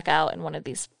got stuck out in one of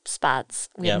these spots.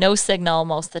 We have no signal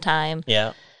most of the time.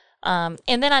 Yeah. And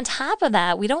then on top of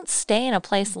that, we don't stay in a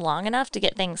place long enough to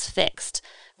get things fixed.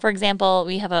 For example,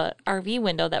 we have a RV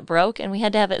window that broke, and we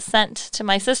had to have it sent to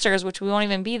my sister's, which we won't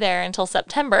even be there until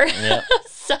September. Yep.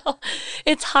 So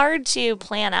it's hard to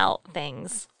plan out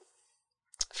things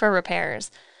for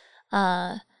repairs.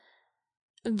 But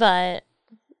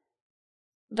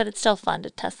it's still fun to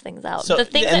test things out. So, the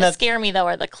things that scare me, though,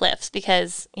 are the cliffs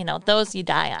because, those you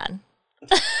die on.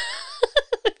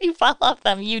 If you fall off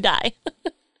them, you die.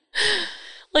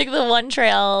 Like the one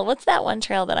trail, what's that one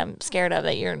trail that I'm scared of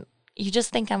that you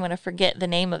just think I'm going to forget the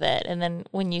name of it. And then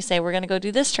when you say we're going to go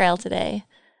do this trail today,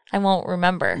 I won't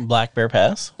remember. Black Bear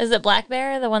Pass? Is it Black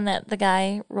Bear, the one that the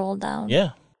guy rolled down? Yeah,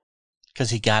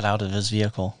 because he got out of his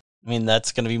vehicle. I mean,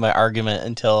 that's going to be my argument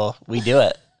until we do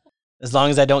it. As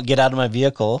long as I don't get out of my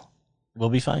vehicle, we'll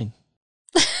be fine.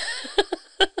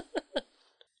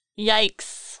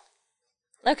 Yikes.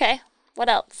 Okay, what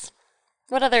else?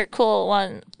 What other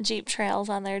cool Jeep trails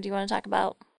on there do you want to talk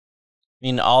about? I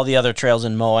mean, all the other trails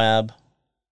in Moab,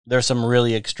 there's some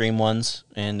really extreme ones,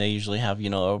 and they usually have,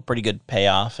 a pretty good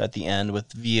payoff at the end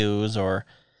with views or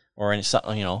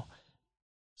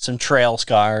some trail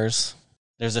scars.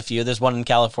 There's a few. There's one in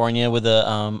California with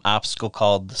a obstacle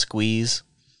called the Squeeze,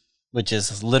 which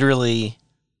is literally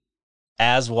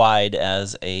as wide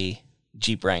as a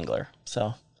Jeep Wrangler.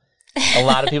 So a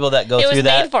lot of people that go through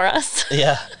that. It was made for us.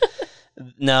 Yeah.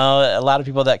 No, a lot of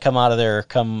people that come out of there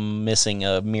come missing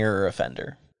a mirror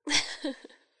offender.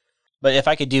 But if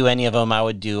I could do any of them, I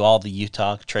would do all the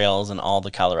Utah trails and all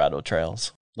the Colorado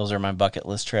trails. Those are my bucket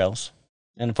list trails.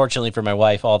 And unfortunately for my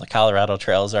wife, all the Colorado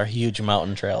trails are huge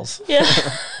mountain trails. Yeah.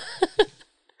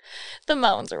 The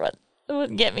mountains are what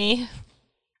would get me.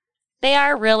 They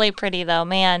are really pretty though,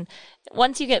 man.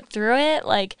 Once you get through it,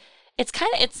 like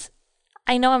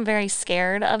I know I'm very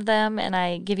scared of them and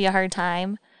I give you a hard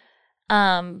time.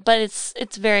 But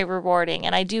it's very rewarding,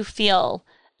 and I do feel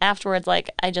afterwards like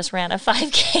I just ran a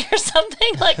 5K or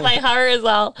something. Like my heart is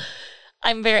all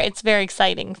it's very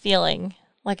exciting feeling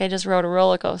like I just rode a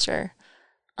roller coaster.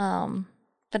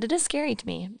 But it is scary to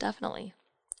me, definitely.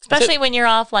 Especially when you're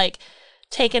off like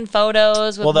taking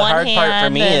photos with one hand. Well, the hard part for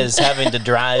me is having to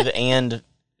drive and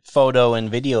photo and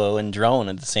video and drone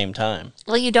at the same time.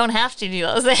 Well, you don't have to do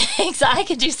those things. I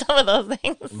could do some of those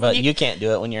things. But you can't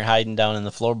do it when you're hiding down in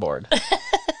the floorboard.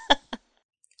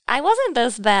 I wasn't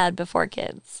this bad before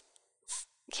kids.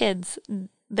 Kids,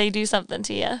 they do something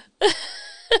to you.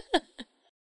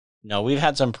 No, we've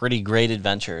had some pretty great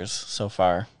adventures so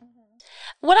far.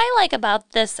 What I like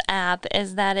about this app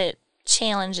is that it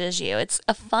challenges you. It's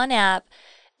a fun app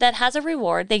that has a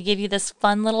reward. They give you this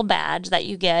fun little badge that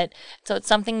you get. So it's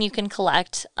something you can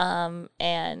collect and,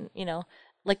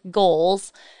 like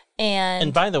goals.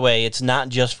 And by the way, it's not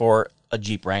just for a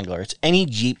Jeep Wrangler. It's any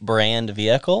Jeep brand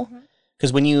vehicle.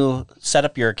 Because when you set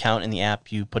up your account in the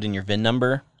app, you put in your VIN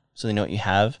number so they know what you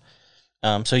have.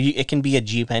 It can be a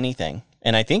Jeep anything.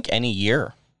 And I think any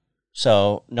year.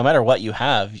 So no matter what you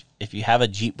have, if you have a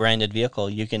Jeep branded vehicle,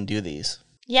 you can do these.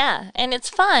 Yeah, and it's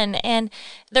fun, and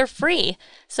they're free.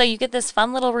 So you get this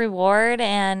fun little reward,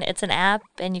 and it's an app,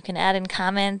 and you can add in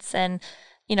comments and,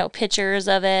 pictures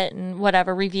of it and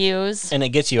whatever, reviews. And it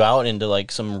gets you out into,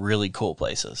 like, some really cool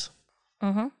places.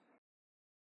 Mm-hmm.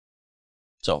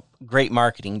 So, great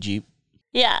marketing, Jeep.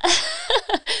 Yeah.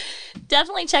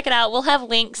 Definitely check it out. We'll have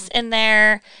links in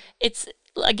there. It's,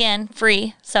 again,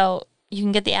 free, so you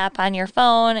can get the app on your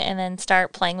phone and then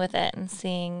start playing with it and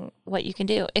seeing what you can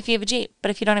do if you have a Jeep.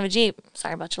 But if you don't have a Jeep,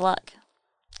 sorry about your luck.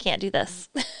 Can't do this.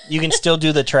 You can still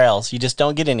do the trails. You just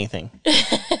don't get anything.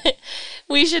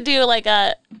 We should do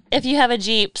if you have a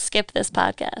Jeep, skip this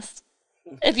podcast.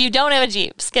 If you don't have a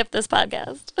Jeep, skip this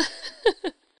podcast.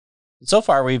 So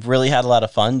far, we've really had a lot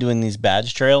of fun doing these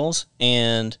badge trails.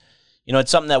 And,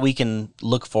 it's something that we can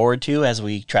look forward to as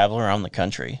we travel around the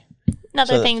country.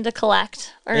 Another thing to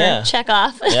collect or check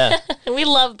off. Yeah. We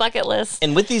love bucket lists.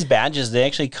 And with these badges, they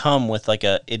actually come with like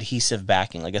a adhesive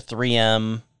backing, like a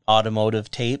 3M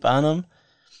automotive tape on them.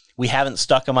 We haven't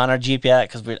stuck them on our Jeep yet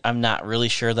because I'm not really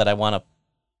sure that I want to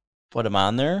put them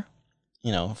on there,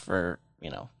 in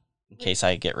case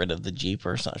I get rid of the Jeep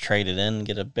or trade it in and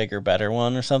get a bigger, better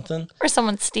one or something. Or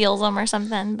someone steals them or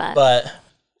something. But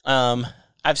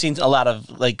I've seen a lot of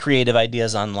like creative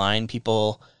ideas online.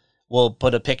 People will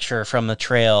put a picture from the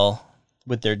trail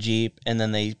with their Jeep, and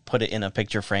then they put it in a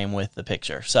picture frame with the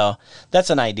picture. So that's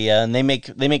an idea, and they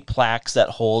make plaques that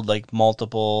hold like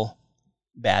multiple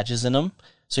badges in them,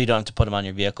 so you don't have to put them on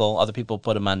your vehicle. Other people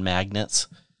put them on magnets.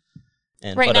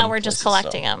 And right now, we're just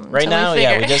collecting them. Right now, we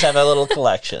just have a little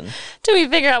collection. Till we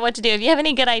figure out what to do. If you have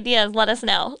any good ideas, let us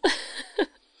know.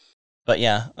 But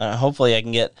yeah, hopefully I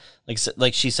can get,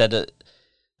 like she said,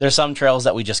 there's some trails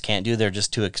that we just can't do. They're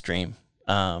just too extreme.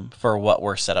 For what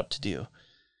we're set up to do.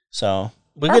 So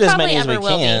we'll get as many as we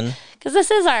can. Because this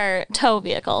is our tow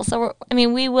vehicle. So,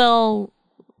 we will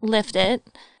lift it.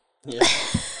 Yeah.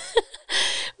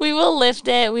 We will lift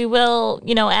it. We will,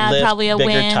 add probably a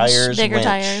winch, bigger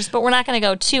tires. But we're not going to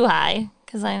go too high.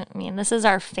 Because, this is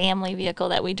our family vehicle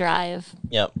that we drive.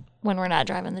 Yep. When we're not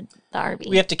driving the RV.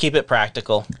 We have to keep it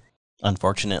practical,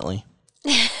 unfortunately.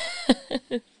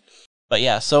 But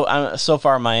yeah, so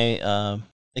far my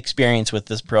experience with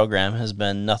this program has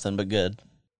been nothing but good.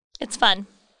 It's fun.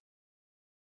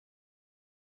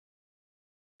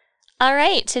 All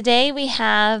right, today we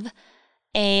have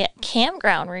a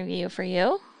campground review for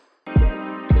you.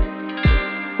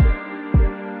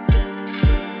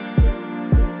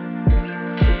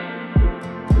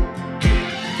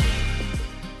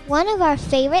 One of our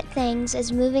favorite things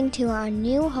is moving to our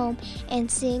new home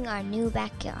and seeing our new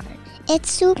backyard.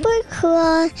 It's super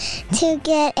cool to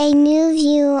get a new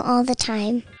view all the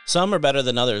time. Some are better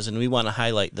than others, and we want to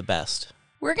highlight the best.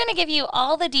 We're going to give you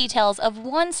all the details of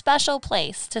one special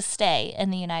place to stay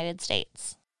in the United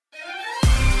States.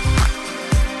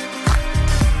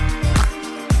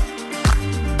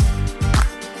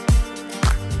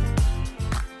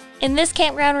 In this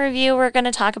campground review, we're going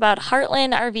to talk about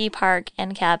Heartland RV Park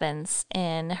and Cabins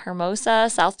in Hermosa,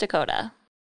 South Dakota.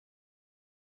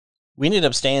 We ended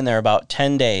up staying there about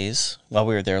 10 days while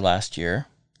we were there last year.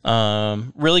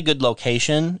 Really good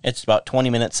location. It's about 20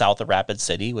 minutes south of Rapid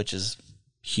City, which is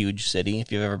a huge city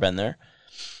if you've ever been there.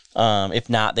 If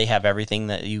not, they have everything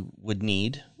that you would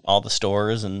need, all the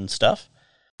stores and stuff.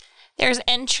 There's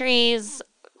entries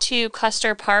to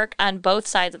Custer Park on both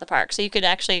sides of the park. So you could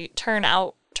actually turn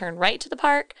right to the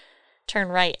park, turn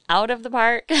right out of the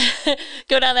park,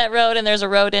 go down that road, and there's a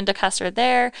road into Custer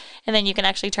there. And then you can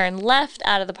actually turn left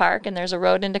out of the park, and there's a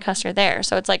road into Custer there.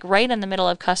 So it's like right in the middle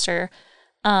of Custer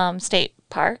State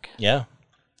Park. Yeah.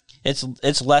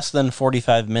 It's less than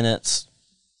 45 minutes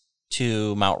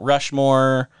to Mount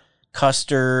Rushmore,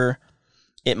 Custer.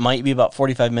 It might be about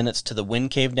 45 minutes to the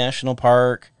Wind Cave National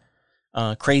Park.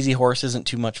 Crazy Horse isn't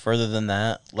too much further than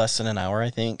that, less than an hour, I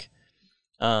think.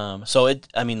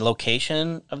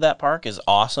 Location of that park is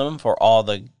awesome for all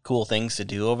the cool things to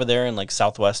do over there in like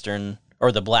southwestern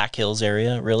or the Black Hills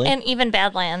area, really. And even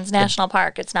Badlands National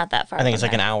Park, it's not that far. I think it's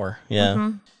like there. an hour.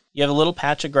 Yeah. You have a little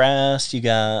patch of grass. You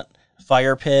got a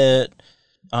fire pit,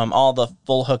 all the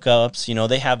full hookups. You know,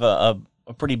 they have a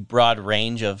pretty broad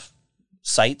range of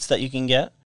sites that you can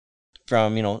get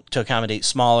from, to accommodate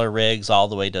smaller rigs all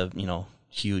the way to,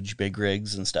 huge big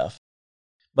rigs and stuff.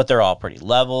 But they're all pretty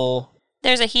level.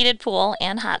 There's a heated pool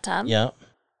and hot tub. Yep.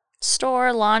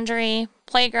 Store, laundry,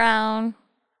 playground,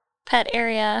 pet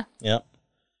area. Yep.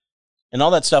 And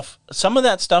all that stuff, some of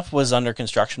that stuff was under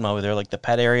construction while we were there. Like the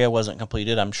pet area wasn't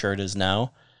completed. I'm sure it is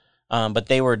now. But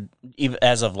they were, even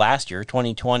as of last year,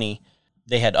 2020,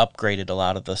 they had upgraded a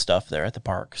lot of the stuff there at the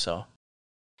park. So.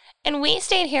 And we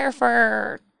stayed here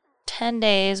for 10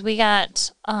 days. We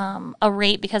got a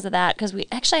rate because of that. Because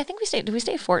I think did we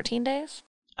stay 14 days?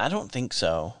 I don't think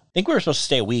so. I think we were supposed to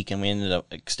stay a week and we ended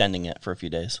up extending it for a few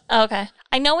days. Oh, okay.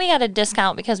 I know we got a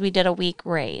discount because we did a week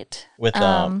rate.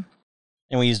 And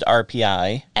we used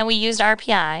RPI. And we used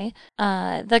RPI.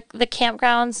 The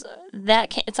campgrounds,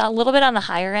 it's a little bit on the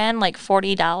higher end, like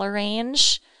 $40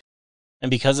 range. And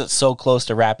because it's so close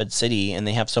to Rapid City and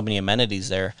they have so many amenities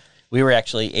there, we were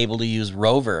actually able to use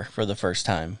Rover for the first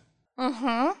time.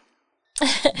 Mm-hmm.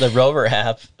 The Rover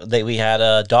app, we had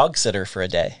a dog sitter for a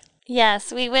day.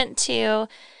 Yes, we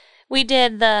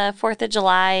did the 4th of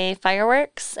July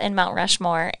fireworks in Mount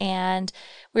Rushmore, and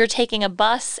we were taking a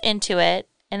bus into it,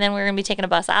 and then we were going to be taking a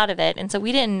bus out of it. And so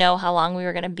we didn't know how long we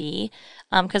were going to be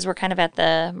because we're kind of at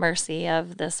the mercy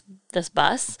of this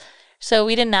bus. So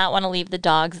we did not want to leave the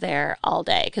dogs there all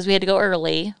day because we had to go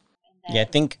early. Yeah, I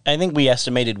think we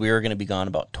estimated we were going to be gone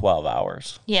about 12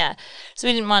 hours. Yeah. So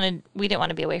we didn't want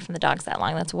to be away from the dogs that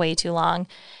long. That's way too long.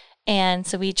 And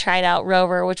so we tried out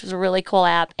Rover, which was a really cool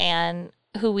app, and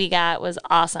who we got was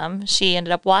awesome. She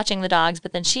ended up watching the dogs,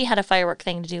 but then she had a firework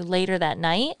thing to do later that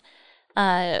night.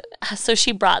 So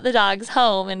she brought the dogs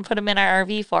home and put them in our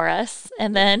RV for us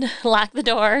and then locked the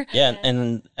door. Yeah,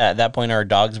 and at that point, our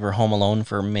dogs were home alone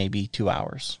for maybe 2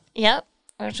 hours. Yep,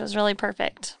 which was really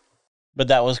perfect. But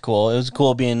that was cool. It was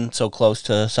cool being so close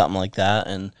to something like that,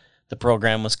 and the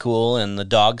program was cool, and the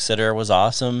dog sitter was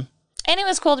awesome. And it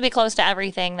was cool to be close to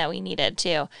everything that we needed,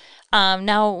 too.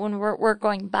 Now, when we're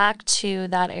going back to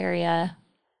that area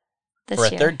this year.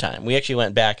 For a third time. We actually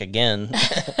went back again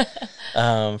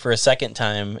for a second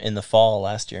time in the fall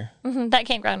last year. Mm-hmm. That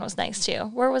campground was nice,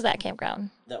 too. Where was that campground?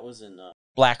 That was in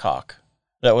Blackhawk.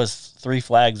 That was Three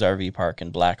Flags RV Park in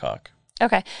Blackhawk.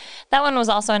 Okay. That one was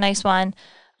also a nice one.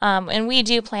 And we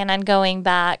do plan on going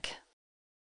back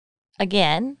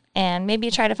again and maybe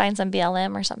try to find some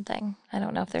BLM or something. I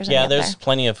don't know if there's any up there's there.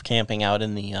 plenty of camping out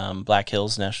in the Black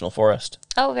Hills National Forest.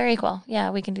 Oh, very cool.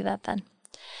 Yeah, we can do that then.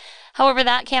 However,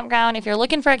 that campground, if you're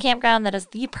looking for a campground, that is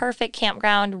the perfect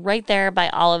campground right there by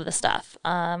all of the stuff.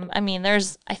 I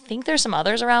think there's some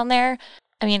others around there.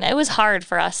 I mean, it was hard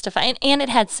for us to find, and it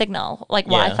had signal, like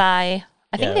Wi-Fi.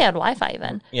 I think they had Wi-Fi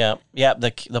even. Yeah.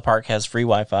 The park has free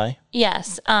Wi-Fi.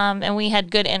 Yes, and we had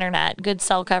good internet, good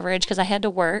cell coverage because I had to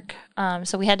work,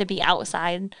 so we had to be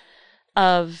outside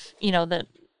of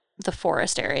the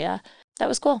forest area. That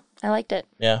was cool. I liked it.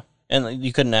 Yeah, and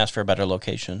you couldn't ask for a better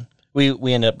location.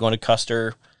 We ended up going to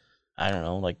Custer, I don't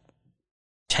know, like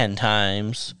 10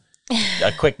 times,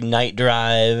 a quick night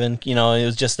drive, and it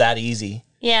was just that easy.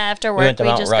 Yeah, after work we went to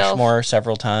Mount just Rushmore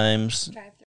several times.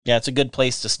 Yeah, it's a good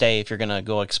place to stay if you're going to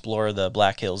go explore the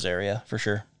Black Hills area, for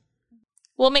sure.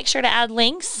 We'll make sure to add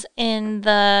links in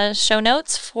the show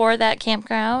notes for that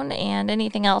campground and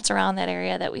anything else around that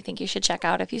area that we think you should check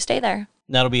out if you stay there.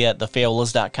 And that'll be at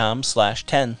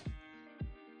thefayolas.com/10. And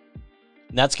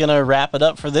that's going to wrap it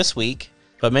up for this week.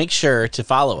 But make sure to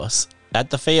follow us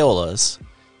at The Fayolas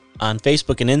on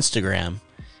Facebook and Instagram.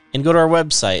 And go to our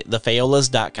website,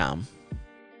 thefayolas.com.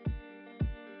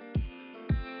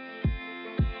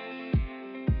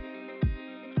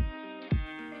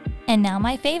 And now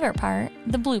my favorite part,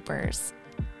 the bloopers.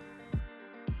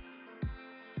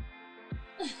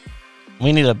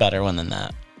 We need a better one than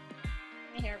that.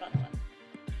 Let me hear about one.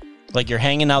 Like you're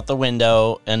hanging out the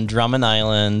window in Drummond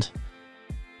Island,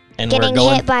 and Getting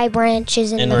hit by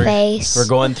branches in the face. We're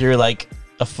going through like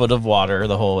a foot of water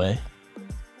the whole way.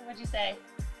 What'd you say?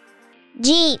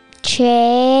 Jeep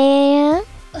trail.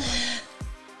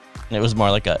 It was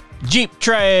more like a Jeep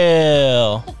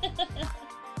trail.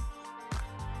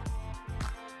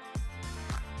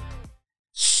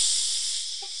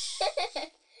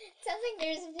 Sounds like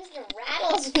there's just a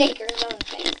rattlesnake or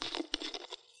something.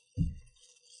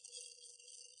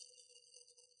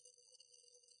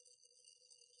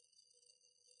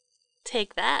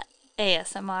 Take that,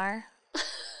 ASMR.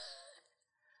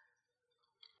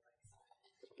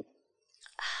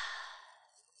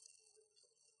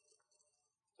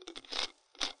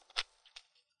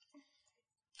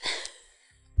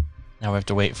 Now we have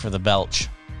to wait for the belch.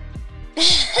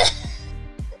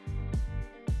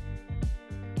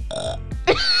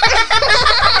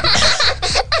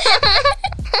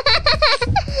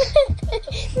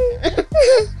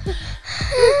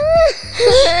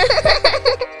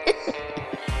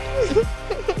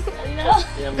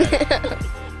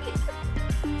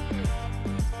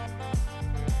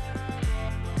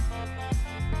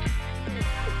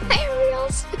 Why are we all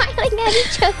smiling at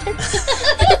each other?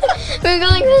 We're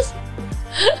going this.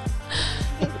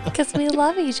 Because we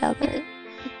love each other.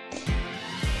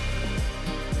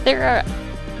 There are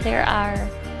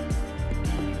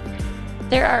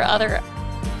other.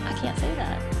 I can't say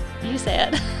that. You say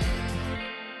it.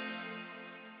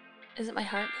 Is it my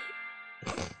heartbeat?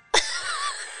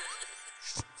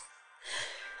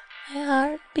 My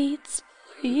heart beats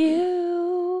for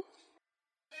you.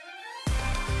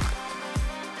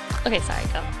 Okay, sorry,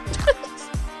 go.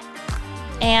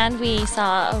 And we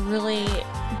saw a really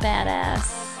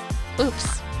badass.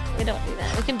 Oops, we don't do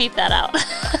that. We can beep that out.